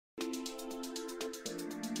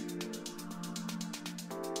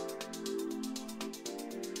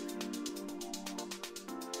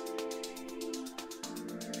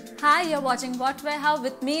Hi, you're watching WhatWearHow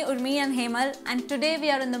with me, Urmi and Hemal, and today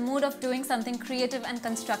we are in the mood of doing something creative and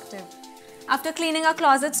constructive. After cleaning our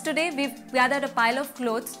closets today, we've gathered a pile of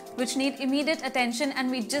clothes which need immediate attention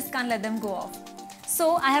and we just can't let them go off.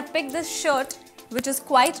 So I have picked this shirt which is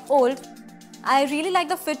quite old. I really like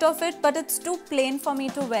the fit of it, but it's too plain for me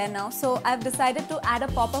to wear now, so I've decided to add a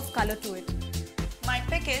pop of color to it. My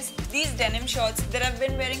pick is these denim shorts that I've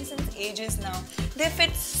been wearing since ages now. They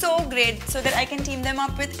fit so great so that I can team them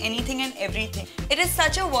up with anything and everything. It is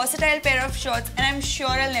such a versatile pair of shorts and I'm sure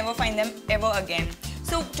I'll never find them ever again.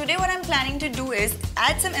 So today what I'm planning to do is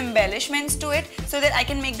add some embellishments to it so that I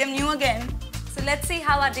can make them new again. So let's see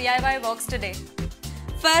how our DIY works today.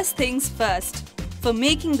 First things first, for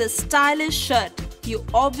making this stylish shirt, you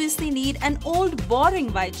obviously need an old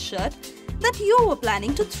boring white shirt that you were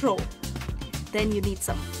planning to throw. Then you need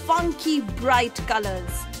some funky bright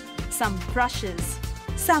colors, some brushes,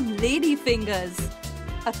 some lady fingers,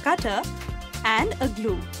 a cutter and a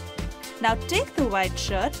glue. Now take the white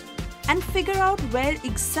shirt and figure out where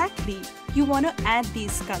exactly you want to add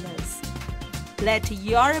these colors. Let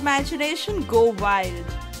your imagination go wild.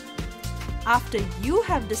 After you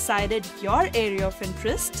have decided your area of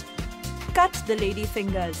interest, cut the lady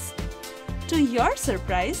fingers. To your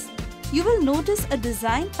surprise, you will notice a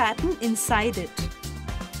design pattern inside it.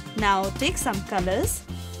 Now take some colors,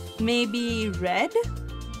 maybe red,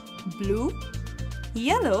 blue,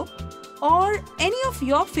 yellow, or any of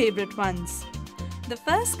your favorite ones. The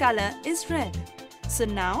first color is red. So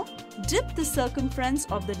now dip the circumference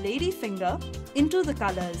of the lady finger into the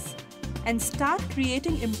colors and start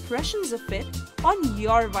creating impressions of it on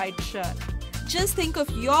your white shirt. Just think of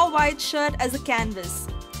your white shirt as a canvas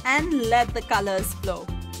and let the colors flow.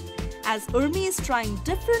 As Urmi is trying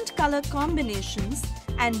different color combinations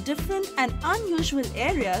and different and unusual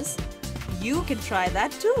areas, you can try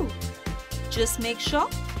that too. Just make sure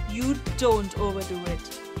you don't overdo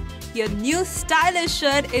it. Your new stylish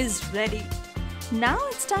shirt is ready. Now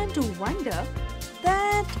it's time to wonder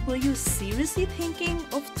that were you seriously thinking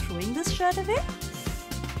of throwing this shirt away?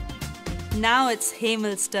 Now it's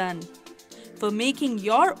Hemal's turn. For making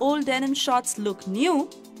your old denim shorts look new,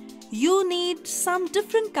 you need some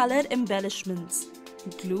different colored embellishments,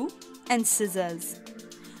 glue and scissors.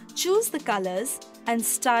 Choose the colors and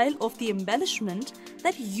style of the embellishment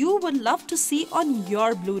that you would love to see on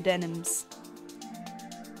your blue denims.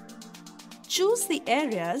 Choose the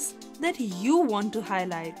areas that you want to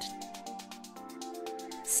highlight.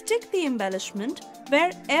 Stick the embellishment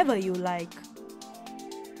wherever you like.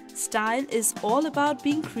 Style is all about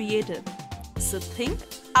being creative, so think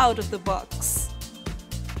out of the box.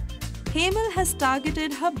 Hemal has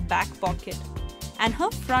targeted her back pocket and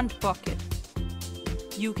her front pocket.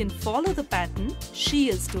 You can follow the pattern she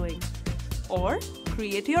is doing or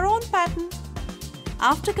create your own pattern.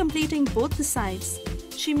 After completing both the sides,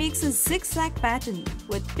 she makes a zigzag pattern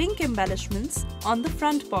with pink embellishments on the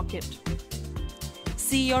front pocket.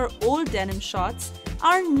 See, your old denim shorts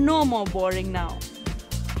are no more boring now.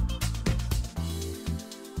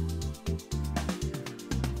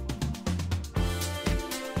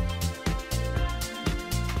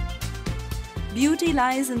 Beauty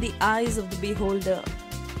lies in the eyes of the beholder.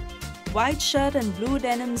 White shirt and blue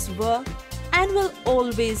denims were and will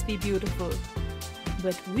always be beautiful.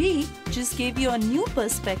 But we just gave you a new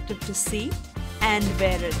perspective to see and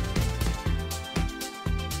wear it.